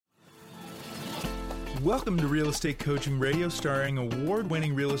Welcome to Real Estate Coaching Radio, starring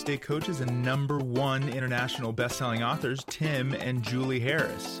award-winning real estate coaches and #1 international best-selling authors, Tim and Julie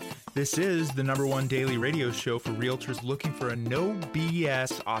Harris. This is the #1 daily radio show for realtors looking for a no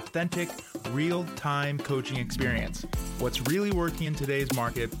BS, authentic, real-time coaching experience. What's really working in today's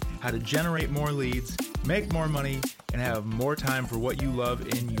market, how to generate more leads, make more money, and have more time for what you love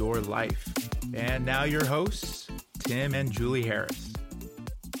in your life. And now your hosts, Tim and Julie Harris.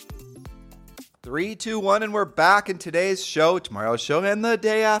 3, 2, 1, and we're back in today's show, tomorrow's show, and the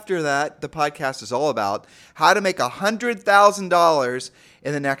day after that. The podcast is all about how to make $100,000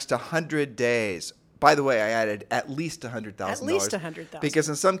 in the next 100 days. By the way, I added at least $100,000. At least $100,000. Because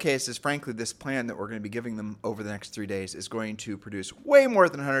in some cases, frankly, this plan that we're going to be giving them over the next 3 days is going to produce way more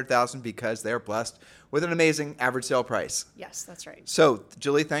than $100,000 because they're blessed with an amazing average sale price. Yes, that's right. So,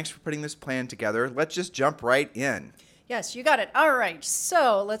 Julie, thanks for putting this plan together. Let's just jump right in. Yes, you got it. All right.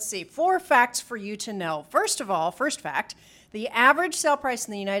 So let's see. 4 facts for you to know. First of all, first fact, the average sale price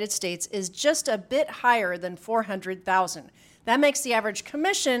in the United States is just a bit higher than $400,000. That makes the average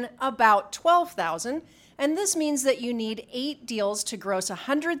commission about $12,000. And this means that you need 8 deals to gross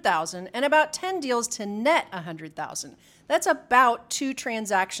 $100,000 and about 10 deals to net $100,000. That's about 2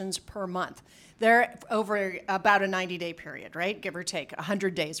 transactions per month. They're over about a 90-day period, right? Give or take,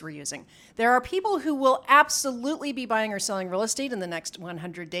 100 days we're using. There are people who will absolutely be buying or selling real estate in the next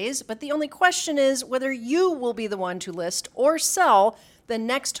 100 days, but the only question is whether you will be the one to list or sell the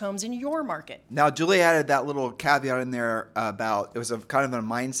next homes in your market. Now, Julie added that little caveat in there about it was a kind of a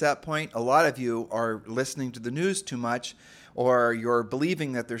mindset point. A lot of you are listening to the news too much, or you're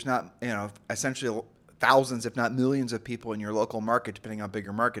believing that there's not, essentially thousands, if not millions of people in your local market, depending on how big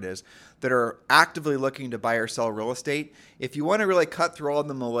your market is, that are actively looking to buy or sell real estate. If you want to really cut through all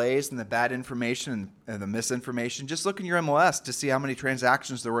the malaise and the bad information and the misinformation, just look in your MLS to see how many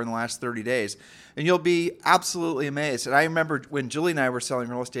transactions there were in the last 30 days. And you'll be absolutely amazed. And I remember when Julie and I were selling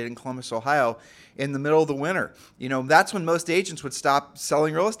real estate in Columbus, Ohio, in the middle of the winter. That's when most agents would stop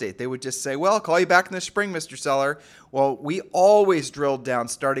selling real estate. They would just say, well, I'll call you back in the spring, Mr. Seller. Well, we always drilled down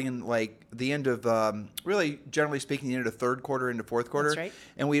starting in the end of, really generally speaking, the end of the third quarter into fourth quarter. That's right.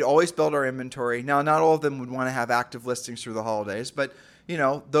 And we'd always build our inventory. Now, not all of them would want to have active listings through the holidays, but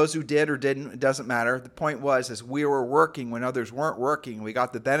those who did or didn't, it doesn't matter. The point was we were working when others weren't working. We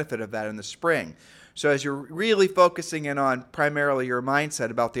got the benefit of that in the spring. So as you're really focusing in on primarily your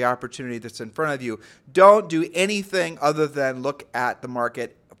mindset about the opportunity that's in front of you, don't do anything other than look at the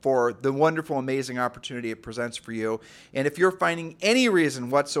market for the wonderful, amazing opportunity it presents for you. And if you're finding any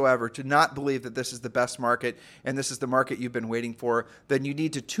reason whatsoever to not believe that this is the best market and this is the market you've been waiting for, then you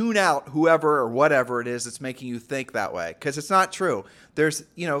need to tune out whoever or whatever it is that's making you think that way, because it's not true. There's,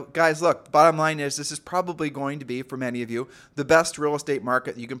 guys, look, the bottom line is this is probably going to be, for many of you, the best real estate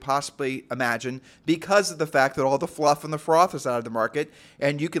market you can possibly imagine because of the fact that all the fluff and the froth is out of the market,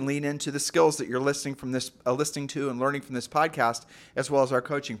 and you can lean into the skills that you're listening to and learning from this podcast, as well as our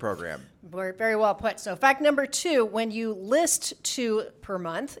coaching program. Very well put. So fact number 2, when you list 2 per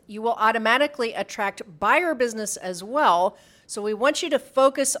month, you will automatically attract buyer business as well. So we want you to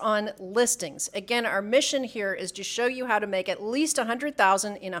focus on listings. Again, our mission here is to show you how to make at least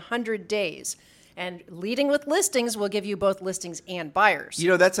 $100,000 in 100 days. And leading with listings will give you both listings and buyers.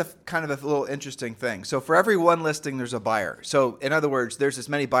 That's a kind of a little interesting thing. So for every one listing, there's a buyer. So in other words, there's as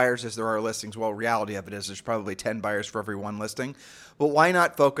many buyers as there are listings. Well, reality of it is there's probably 10 buyers for every one listing. But why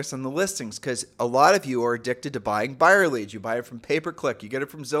not focus on the listings? Because a lot of you are addicted to buying buyer leads. You buy it from pay-per-click. You get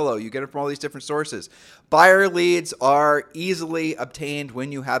it from Zillow. You get it from all these different sources. Buyer leads are easily obtained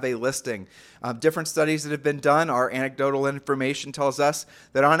when you have a listing. Different studies that have been done, our anecdotal information tells us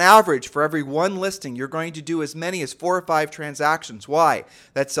that on average, for every one listing, you're going to do as many as 4 or 5 transactions. Why?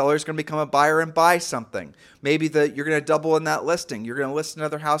 That seller is going to become a buyer and buy something. Maybe you're going to double in that listing. You're going to list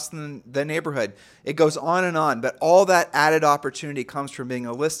another house in the neighborhood. It goes on. But all that added opportunity comes from being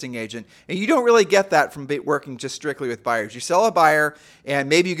a listing agent. And you don't really get that from working just strictly with buyers. You sell a buyer, and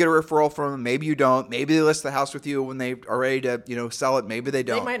maybe you get a referral from them. Maybe you don't. Maybe they list the house with you when they are ready to sell it. Maybe they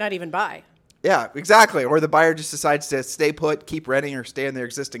don't. They might not even buy. Yeah, exactly. Or the buyer just decides to stay put, keep renting, or stay in their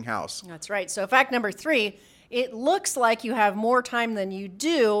existing house. That's right. So fact number 3, it looks like you have more time than you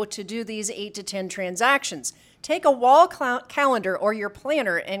do to do these 8 to 10 transactions. Take a wall calendar or your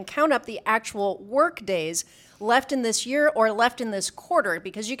planner and count up the actual work days left in this year or left in this quarter,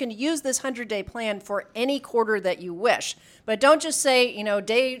 because you can use this 100-day plan for any quarter that you wish. But don't just say,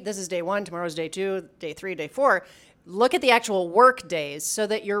 this is day 1, tomorrow's day 2, day 3, day 4. Look at the actual work days so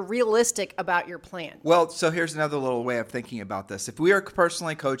that you're realistic about your plan. Well, so here's another little way of thinking about this. If we are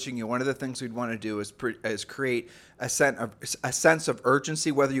personally coaching you, one of the things we'd want to do is create a sense of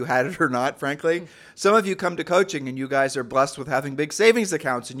urgency, whether you had it or not, frankly. Some of you come to coaching and you guys are blessed with having big savings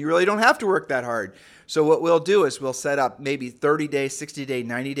accounts and you really don't have to work that hard. So what we'll do is we'll set up maybe 30-day, 60-day,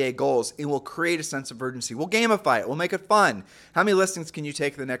 90-day goals, and we'll create a sense of urgency. We'll gamify it. We'll make it fun. How many listings can you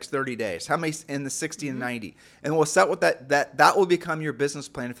take the next 30 days? How many in the 60 and 90? And we'll set what that will become your business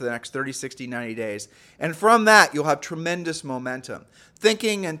plan for the next 30, 60, 90 days. And from that, you'll have tremendous momentum.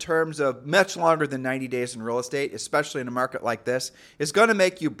 Thinking in terms of much longer than 90 days in real estate, especially in a market like this, is going to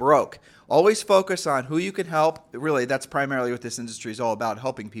make you broke. Always focus on who you can help. Really, that's primarily what this industry is all about,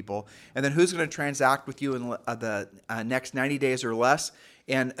 helping people. And then who's going to transact with you in the next 90 days or less.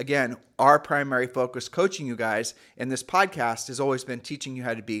 And again, our primary focus coaching you guys in this podcast has always been teaching you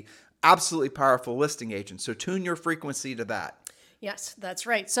how to be absolutely powerful listing agents. So tune your frequency to that. Yes, that's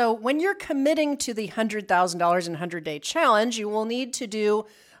right. So when you're committing to the $100,000 in 100-day challenge, you will need to do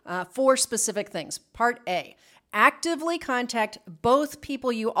 4 specific things. Part A, actively contact both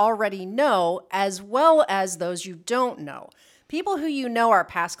people you already know as well as those you don't know. People who you know are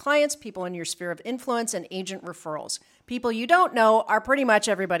past clients, people in your sphere of influence, and agent referrals. People you don't know are pretty much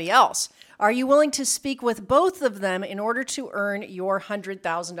everybody else. Are you willing to speak with both of them in order to earn your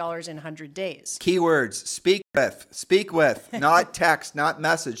 $100,000 in 100 days? Keywords, speak with, not text, not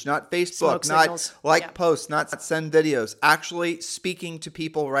message, not Facebook, not posts, not send videos. Actually speaking to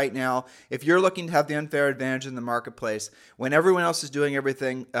people right now. If you're looking to have the unfair advantage in the marketplace, when everyone else is doing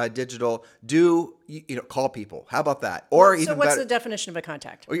everything digital, call people. How about that? Or so even what's better, the definition of a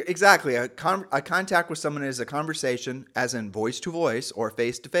contact? Exactly. A contact with someone is a conversation, as in voice to voice or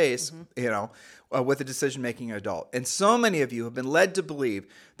face to face, with a decision-making adult. And so many of you have been led to believe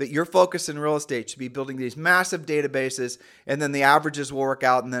that your focus in real estate should be building these massive databases, and then the averages will work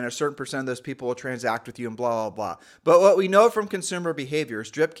out, and then a certain percent of those people will transact with you and blah, blah, blah. But what we know from consumer behavior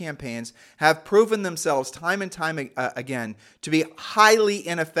is drip campaigns have proven themselves time and time again to be highly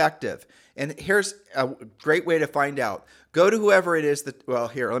ineffective. And here's a great way to find out. Go to whoever it is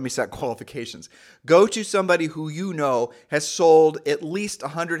let me set qualifications. Go to somebody who you know has sold at least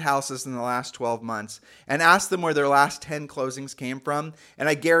 100 houses in the last 12 months and ask them where their last 10 closings came from. And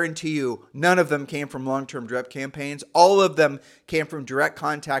I guarantee you, none of them came from long-term drip campaigns. All of them came from direct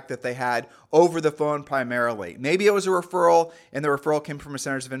contact that they had over the phone primarily. Maybe it was a referral and the referral came from a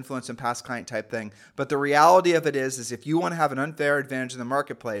centers of influence and past client type thing. But the reality of it is if you want to have an unfair advantage in the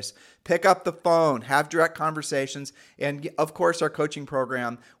marketplace, pick up the phone, have direct conversations, and of course our coaching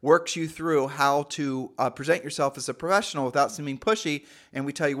program works you through how to present yourself as a professional without seeming pushy, and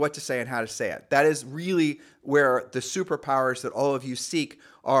we tell you what to say and how to say it. That is really where the superpowers that all of you seek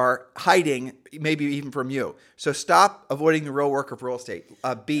are hiding, maybe even from you. So stop avoiding the real work of real estate.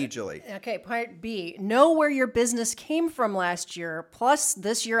 B, Julie. Okay, part B. Know where your business came from last year, plus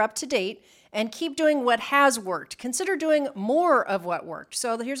this year up to date, and keep doing what has worked. Consider doing more of what worked.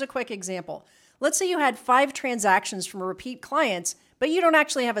 So here's a quick example. Let's say you had 5 transactions from repeat clients, but you don't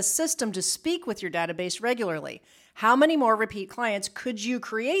actually have a system to speak with your database regularly. How many more repeat clients could you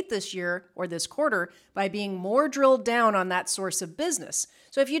create this year or this quarter by being more drilled down on that source of business?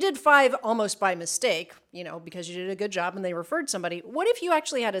 So if you did 5 almost by mistake, because you did a good job and they referred somebody, what if you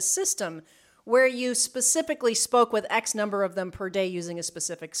actually had a system where you specifically spoke with X number of them per day using a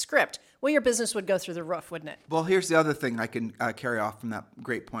specific script? Well, your business would go through the roof, wouldn't it? Well, here's the other thing I can carry off from that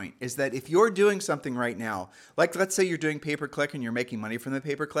great point is that if you're doing something right now, like let's say you're doing pay-per-click and you're making money from the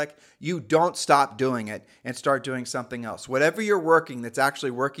pay-per-click, you don't stop doing it and start doing something else. Whatever you're working that's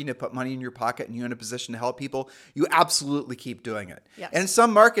actually working to put money in your pocket and you're in a position to help people, you absolutely keep doing it. Yes. And in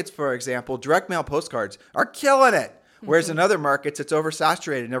some markets, for example, direct mail postcards are killing it. Whereas in other markets, it's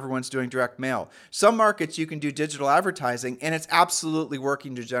oversaturated and everyone's doing direct mail. Some markets, you can do digital advertising and it's absolutely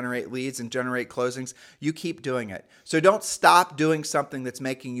working to generate leads and generate closings. You keep doing it. So don't stop doing something that's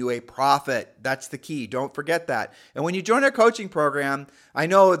making you a profit. That's the key. Don't forget that. And when you join our coaching program, I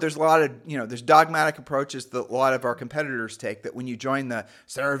know there's a lot of, there's dogmatic approaches that a lot of our competitors take, that when you join the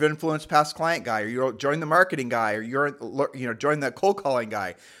center of influence past client guy, or you join the marketing guy, or you're join the cold calling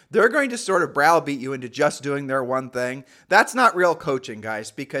guy, they're going to sort of browbeat you into just doing their one thing. That's not real coaching,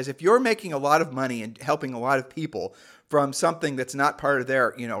 guys, because if you're making a lot of money and helping a lot of people from something that's not part of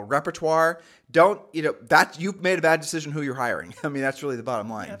their, repertoire, you've made a bad decision who you're hiring. I mean, that's really the bottom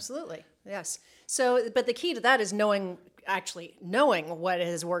line. Absolutely. Yes. So, but the key to that is knowing what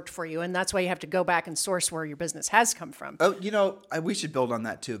has worked for you. And that's why you have to go back and source where your business has come from. Oh, we should build on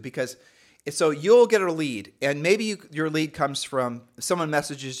that too, because so you'll get a lead, and maybe your lead comes from someone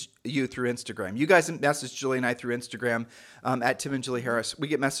messages you through Instagram. You guys message Julie and I through Instagram at Tim and Julie Harris. We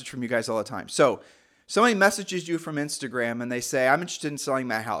get message from you guys all the time. So Somebody messages you from Instagram and they say, I'm interested in selling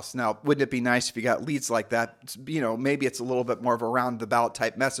my house. Now, wouldn't it be nice if you got leads like that? Maybe it's a little bit more of a roundabout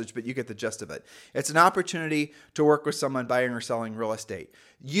type message, but you get the gist of it. It's an opportunity to work with someone buying or selling real estate.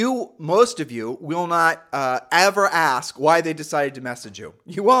 Most of you will not ever ask why they decided to message you.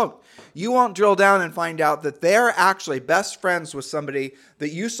 You won't. You won't drill down and find out that they're actually best friends with somebody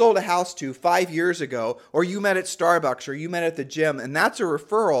that you sold a house to 5 years ago, or you met at Starbucks, or you met at the gym, and that's a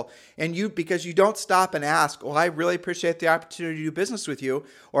referral. And because you don't stop and ask, well, I really appreciate the opportunity to do business with you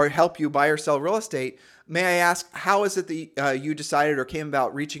or help you buy or sell real estate. May I ask, how is it that you decided or came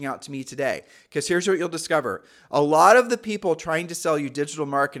about reaching out to me today? Because here's what you'll discover. A lot of the people trying to sell you digital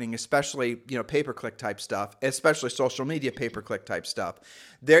marketing, especially pay-per-click type stuff, especially social media pay-per-click type stuff,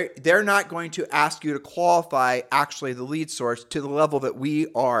 they're not going to ask you to qualify actually the lead source to the level that we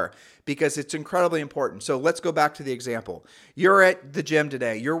are, because it's incredibly important. So let's go back to the example. You're at the gym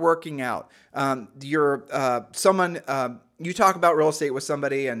today. You're working out. You talk about real estate with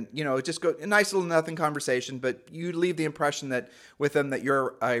somebody and, just go a nice little nothing conversation, but you leave the impression that with them that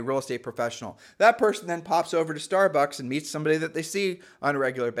you're a real estate professional. That person then pops over to Starbucks and meets somebody that they see on a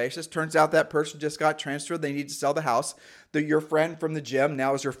regular basis. Turns out that person just got transferred. They need to sell the house. Your friend from the gym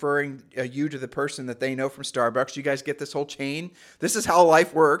now is referring you to the person that they know from Starbucks. You guys get this whole chain. This is how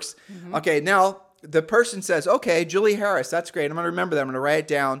life works. Mm-hmm. Okay, now the person says, okay, Julie Harris, that's great. I'm going to remember that. I'm going to write it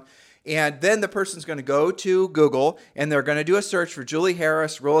down. And then the person's going to go to Google and they're going to do a search for Julie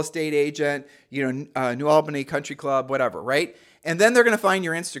Harris, real estate agent, New Albany Country Club, whatever, right? And then they're going to find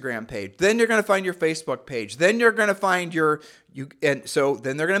your Instagram page. Then you're going to find your Facebook page. Then you're going to find so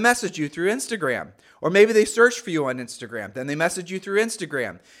then they're going to message you through Instagram. Or maybe they search for you on Instagram. Then they message you through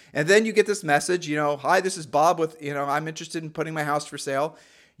Instagram. And then you get this message, hi, this is Bob with, I'm interested in putting my house for sale.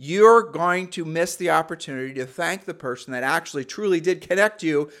 You're going to miss the opportunity to thank the person that actually truly did connect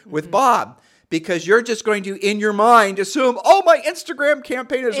you with Bob, because you're just going to, in your mind, assume, oh, my Instagram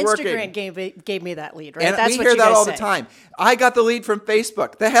campaign is working. Instagram gave me that lead, right? And we hear that all the time. I got the lead from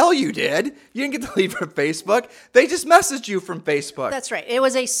Facebook. The hell you did. You didn't get the lead from Facebook. They just messaged you from Facebook. That's right. It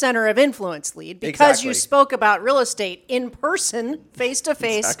was a center of influence lead because you spoke about real estate in person,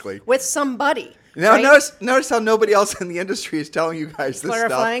 face-to-face with somebody. Now, notice how nobody else in the industry is telling you guys this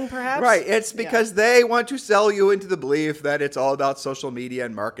Clarifying, stuff. perhaps? Right. It's because they want to sell you into the belief that it's all about social media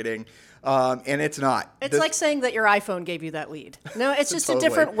and marketing, and it's not. It's like saying that your iPhone gave you that lead. No, it's just a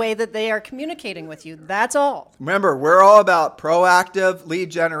different way that they are communicating with you. That's all. Remember, we're all about proactive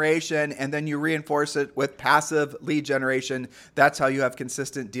lead generation, and then you reinforce it with passive lead generation. That's how you have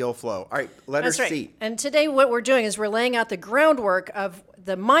consistent deal flow. All right, letter C. And today what we're doing is we're laying out the groundwork of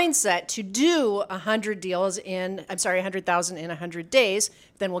the mindset to do 100,000 in 100 days.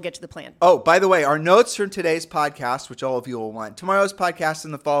 Then we'll get to the plan. Oh, by the way, our notes from today's podcast, which all of you will want, tomorrow's podcast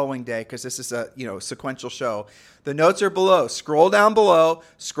and the following day, because this is a sequential show. The notes are below. Scroll down below.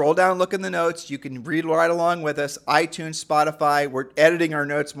 Scroll down, look in the notes. You can read right along with us. iTunes, Spotify. We're editing our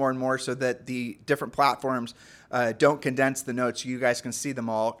notes more and more so that the different platforms don't condense the notes so you guys can see them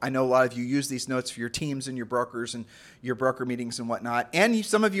all. I know a lot of you use these notes for your teams and your brokers and your broker meetings and whatnot. And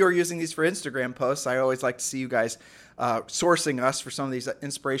some of you are using these for Instagram posts. I always like to see you guys sourcing us for some of these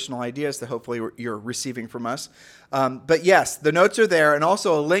inspirational ideas that hopefully you're receiving from us. But yes, the notes are there. And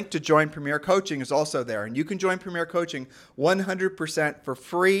also a link to join Premier Coaching is also there. And you can join Premier Coaching 100% for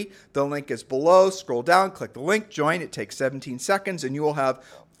free. The link is below. Scroll down, click the link, join. It takes 17 seconds and you will have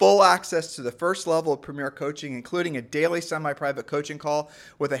full access to the first level of Premier Coaching, including a daily semi-private coaching call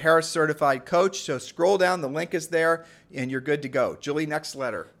with a Harris certified coach. So scroll down, the link is there, and you're good to go. Julie, next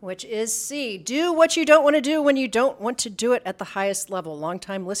letter. Which is C. Do what you don't want to do when you don't want to do it at the highest level.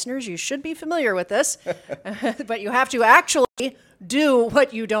 Longtime listeners, you should be familiar with this, but you have to actually do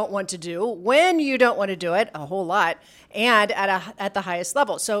what you don't want to do when you don't want to do it, a whole lot, and at the highest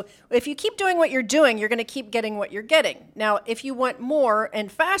level. So if you keep doing what you're doing, you're going to keep getting what you're getting. Now, if you want more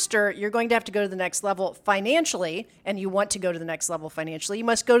and faster, you're going to have to go to the next level financially, and you want to go to the next level financially. You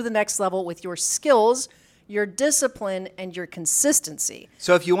must go to the next level with your skills, your discipline, and your consistency.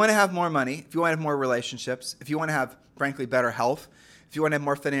 So if you want to have more money, if you want to have more relationships, if you want to have, frankly, better health, if you want to have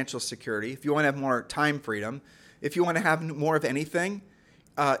more financial security, if you want to have more time freedom, if you want to have more of anything,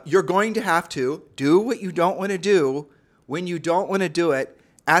 you're going to have to do what you don't want to do when you don't want to do it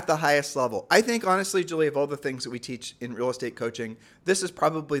at the highest level. I think, honestly, Julie, of all the things that we teach in real estate coaching, this is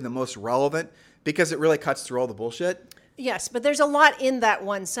probably the most relevant because it really cuts through all the bullshit. Yes, but there's a lot in that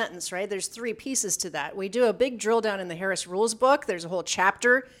one sentence, right? There's 3 pieces to that. We do a big drill down in the Harris Rules book. There's a whole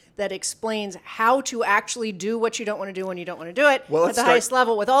chapter that explains how to actually do what you don't want to do when you don't want to do it at the highest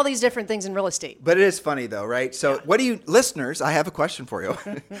level with all these different things in real estate. But it is funny though, right? So what do you, listeners, I have a question for you.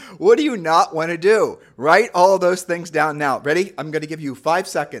 What do you not want to do? Write all those things down now. Ready? I'm going to give you 5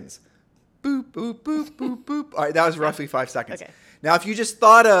 seconds. Boop, boop, boop, boop, boop. All right, that was roughly 5 seconds. Okay. Now, if you just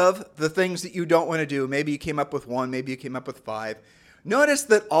thought of the things that you don't want to do, maybe you came up with 1, maybe you came up with 5. Notice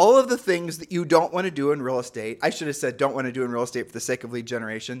that all of the things that you don't want to do in real estate, I should have said don't want to do in real estate for the sake of lead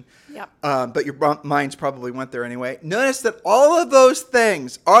generation. Yep. But your minds probably went there anyway. Notice that all of those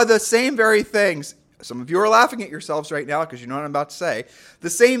things are the same very things. Some of you are laughing at yourselves right now because you know what I'm about to say. The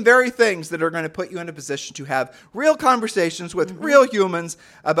same very things that are going to put you in a position to have real conversations with real humans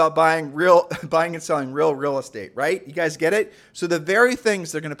about buying and selling real estate, right? You guys get it? So the very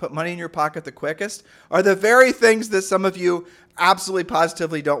things that are going to put money in your pocket the quickest are the very things that some of you absolutely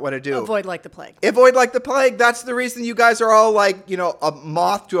positively don't want to do. Avoid like the plague. Avoid like the plague. That's the reason you guys are all like, a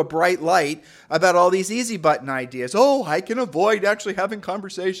moth to a bright light about all these easy button ideas. Oh, I can avoid actually having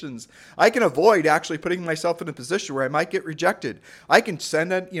conversations. I can avoid actually putting myself in a position where I might get rejected. I can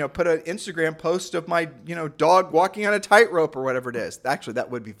put an Instagram post of my, dog walking on a tightrope or whatever it is. Actually, that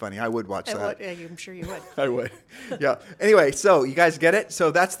would be funny. I would watch that. I'm sure you would. I would. Yeah. Anyway, so you guys get it?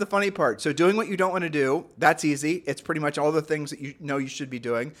 So that's the funny part. So doing what you don't want to do, that's easy. It's pretty much all the things that you know you should be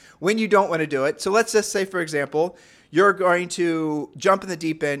doing when you don't want to do it. So let's just say, for example, you're going to jump in the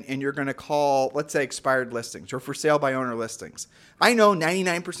deep end and you're going to call, let's say, expired listings or for sale by owner listings. I know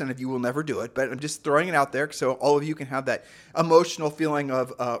 99% of you will never do it, but I'm just throwing it out there so all of you can have that emotional feeling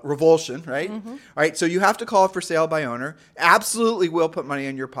of revulsion, right? All right, so you have to call it for sale by owner. Absolutely will put money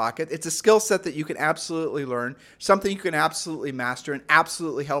in your pocket. It's a skill set that you can absolutely learn, something you can absolutely master and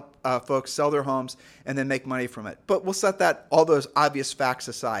absolutely help folks sell their homes and then make money from it. But we'll set all those obvious facts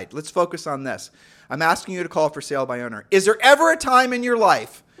aside. Let's focus on this. I'm asking you to call it for sale by owner. Is there ever a time in your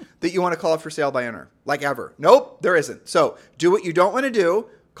life that you want to call it for sale by owner? Like ever? Nope, there isn't. So do what you don't want to do,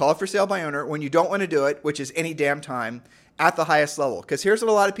 call it for sale by owner when you don't want to do it, which is any damn time at the highest level. Because here's what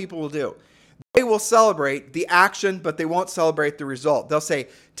a lot of people will do. They will celebrate the action, but they won't celebrate the result. They'll say,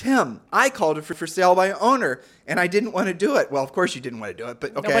 Tim, I called it for sale by owner, and I didn't want to do it. Well, of course you didn't want to do it,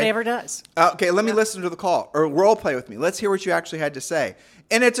 but okay. Nobody ever does. Okay, let me listen to the call, or role play with me. Let's hear what you actually had to say.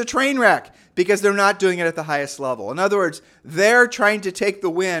 And it's a train wreck because they're not doing it at the highest level. In other words, they're trying to take the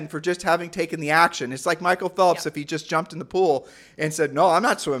win for just having taken the action. It's like Michael Phelps if he just jumped in the pool and said, no, I'm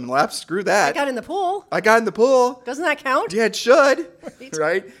not swimming laps. Screw that. I got in the pool. I got in the pool. Doesn't that count? Yeah, it should.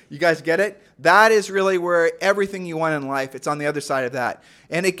 Right? You guys get it? That is really where everything you want in life, it's on the other side of that.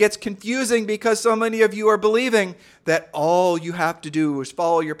 And it gets confusing because so many of you are believing that all you have to do is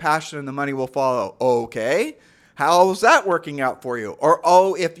follow your passion and the money will follow. Okay. How's that working out for you?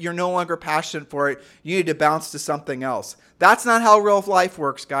 Or, if you're no longer passionate for it, you need to bounce to something else. That's not how real life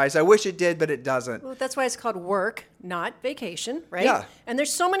works, guys. I wish it did, but it doesn't. Well, that's why it's called work, not vacation, right? Yeah. And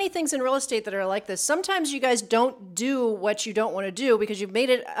there's so many things in real estate that are like this. Sometimes you guys don't do what you don't want to do because you've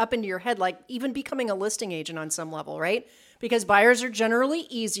made it up into your head, like even becoming a listing agent on some level, right? Because buyers are generally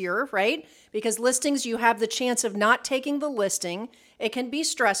easier, right? Because listings, you have the chance of not taking the listing. It can be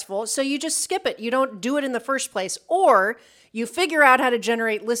stressful, so you just skip it. You don't do it in the first place. Or you figure out how to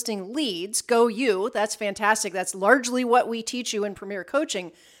generate listing leads. Go you. That's fantastic. That's largely what we teach you in Premier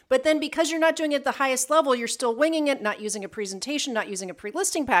Coaching. But then because you're not doing it at the highest level, you're still winging it, not using a presentation, not using a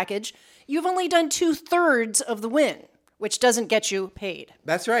pre-listing package. You've only done 2/3 of the win, which doesn't get you paid.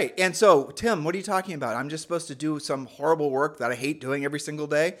 That's right. And so, Tim, what are you talking about? I'm just supposed to do some horrible work that I hate doing every single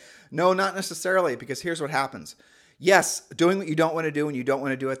day? No, not necessarily, because here's what happens. Yes, doing what you don't want to do and you don't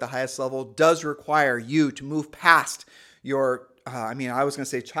want to do at the highest level does require you to move past your, I was going to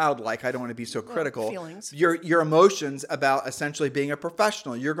say childlike. I don't want to be so critical. Feelings. Your emotions about essentially being a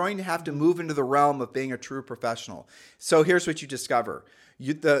professional. You're going to have to move into the realm of being a true professional. So here's what you discover.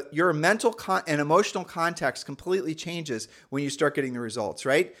 Your mental and emotional context completely changes when you start getting the results,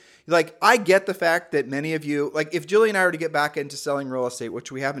 right? Like, I get the fact that many of you, like if Julie and I were to get back into selling real estate,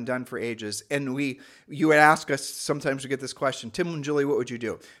 which we haven't done for ages, and you would ask us, sometimes we get this question, Tim and Julie, what would you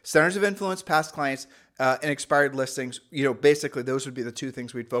do? Centers of influence, past clients, and expired listings, basically those would be the 2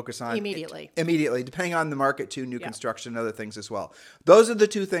 things we'd focus on. Immediately, depending on the market too, new construction and other things as well. Those are the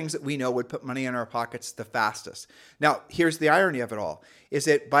 2 things that we know would put money in our pockets the fastest. Now, here's the irony of it all, is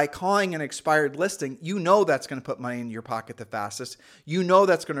that by calling an expired listing, that's going to put money in your pocket the fastest.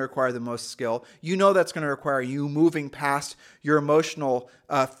 That's going to require the most skill. That's going to require you moving past your emotional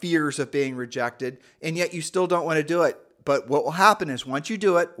fears of being rejected, and yet you still don't want to do it. But what will happen is once you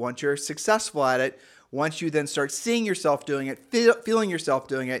do it, once you're successful at it, once you then start seeing yourself doing it, feeling yourself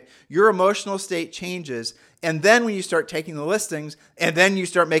doing it, your emotional state changes. And then when you start taking the listings and then you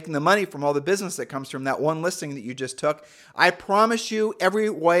start making the money from all the business that comes from that one listing that you just took, I promise you every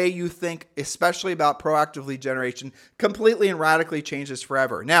way you think, especially about proactive lead generation, completely and radically changes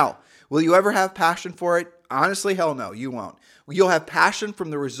forever. Now, will you ever have passion for it? Honestly, hell no, you won't. You'll have passion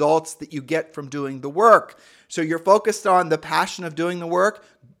from the results that you get from doing the work. So you're focused on the passion of doing the work.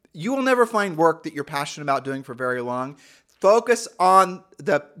 You will never find work that you're passionate about doing for very long. Focus on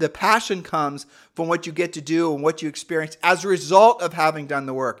the passion comes from what you get to do and what you experience as a result of having done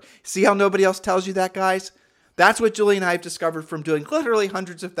the work. See how nobody else tells you that, guys? That's what Julie and I have discovered from doing literally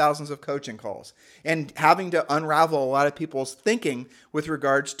hundreds of thousands of coaching calls and having to unravel a lot of people's thinking with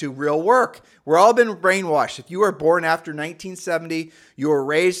regards to real work. We're all been brainwashed. If you were born after 1970, you were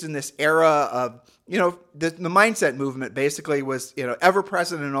raised in this era of, the mindset movement basically was, ever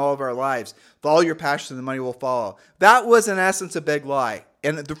present in all of our lives. Follow your passion and the money will follow. That was in essence a big lie.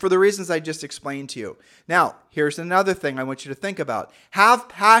 And for the reasons I just explained to you. Now, here's another thing I want you to think about. Have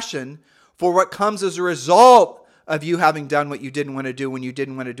passion for what comes as a result of you having done what you didn't want to do when you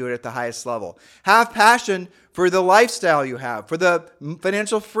didn't want to do it at the highest level. Have passion for the lifestyle you have, for the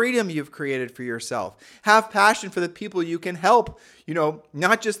financial freedom you've created for yourself. Have passion for the people you can help,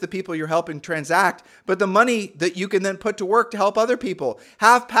 not just the people you're helping transact, but the money that you can then put to work to help other people.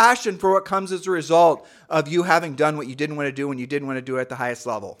 Have passion for what comes as a result of you having done what you didn't want to do when you didn't want to do it at the highest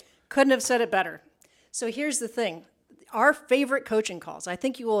level. Couldn't have said it better. So here's the thing. Our favorite coaching calls, I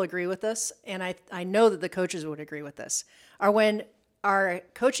think you will agree with this, and I know that the coaches would agree with this, are when our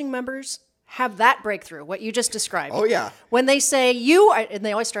coaching members have that breakthrough, what you just described. Oh, yeah. When they say, and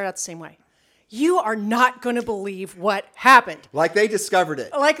they always start out the same way, you are not going to believe what happened. Like they discovered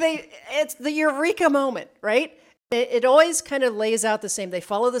it. It's the eureka moment, right? It always kind of lays out the same. They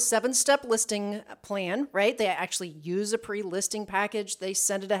follow the 7-step listing plan, right? They actually use a pre-listing package. They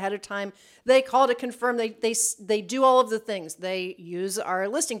send it ahead of time. They call to confirm. They do all of the things. They use our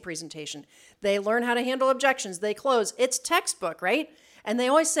listing presentation. They learn how to handle objections. They close. It's textbook, right? And they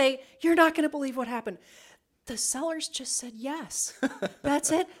always say, you're not going to believe what happened. The sellers just said yes.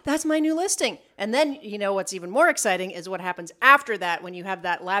 That's it. That's my new listing. And then, what's even more exciting is what happens after that when you have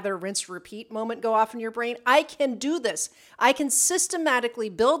that lather, rinse, repeat moment go off in your brain. I can do this. I can systematically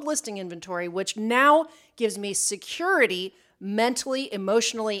build listing inventory, which now gives me security mentally,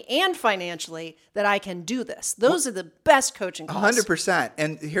 emotionally, and financially that I can do this. Those are the best coaching calls. 100%.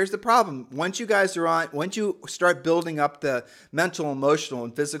 And here's the problem. Once you start building up the mental, emotional,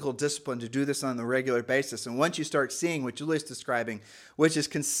 and physical discipline to do this on a regular basis, and once you start seeing what Julie's describing, which is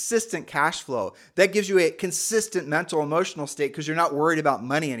consistent cash flow, that gives you a consistent mental, emotional state because you're not worried about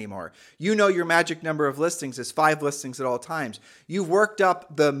money anymore. Your magic number of listings is 5 listings at all times. You've worked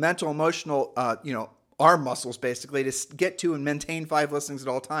up the mental, emotional, arm muscles basically to get to and maintain 5 listings at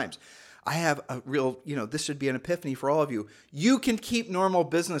all times. I have a real, this should be an epiphany for all of you. You can keep normal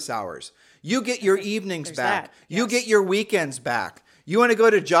business hours. You get your evenings back. Yes. You get your weekends back. You want to go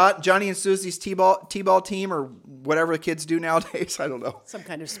to Johnny and Susie's T-ball team or whatever the kids do nowadays? I don't know. Some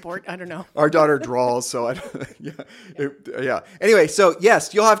kind of sport. I don't know. Our daughter draws, so yeah. Anyway, so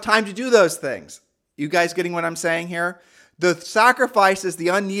yes, you'll have time to do those things. You guys getting what I'm saying here? The sacrifices, the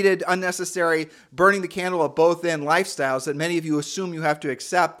unneeded, unnecessary, burning the candle at both end lifestyles that many of you assume you have to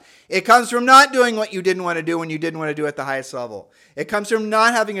accept, it comes from not doing what you didn't want to do when you didn't want to do it at the highest level. It comes from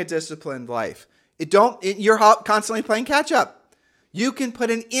not having a disciplined life. You're constantly playing catch up. You can put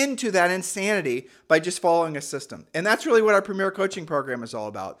an end to that insanity by just following a system. And that's really what our Premier Coaching Program is all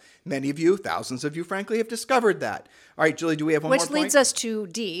about. Many of you, thousands of you, frankly, have discovered that. All right, Julie, do we have one more point? Which leads us to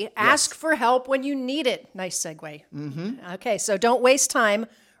D, ask for help when you need it. Nice segue. Mm-hmm. Okay, so don't waste time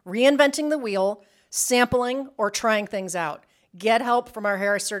reinventing the wheel, sampling, or trying things out. Get help from our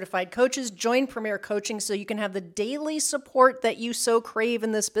Harris certified coaches. Join Premier Coaching so you can have the daily support that you so crave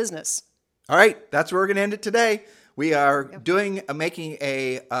in this business. All right, that's where we're going to end it today. We are making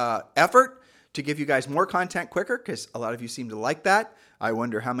a effort to give you guys more content quicker because a lot of you seem to like that. I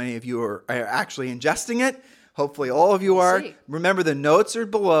wonder how many of you are actually ingesting it. Hopefully all of you are. Remember, the notes are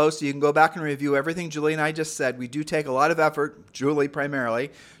below, so you can go back and review everything Julie and I just said. We do take a lot of effort, Julie primarily,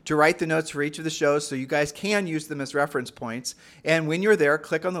 to write the notes for each of the shows so you guys can use them as reference points. And when you're there,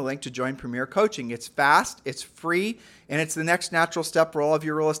 click on the link to join Premier Coaching. It's fast, it's free, and it's the next natural step for all of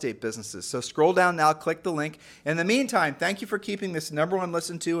your real estate businesses. So scroll down now, click the link. In the meantime, thank you for keeping this #1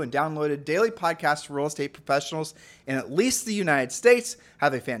 listened to and downloaded daily podcast for real estate professionals in at least the United States.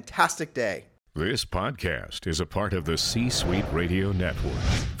 Have a fantastic day. This podcast is a part of the C-Suite Radio Network.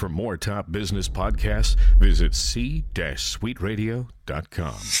 For more top business podcasts, visit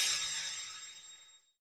c-suiteradio.com.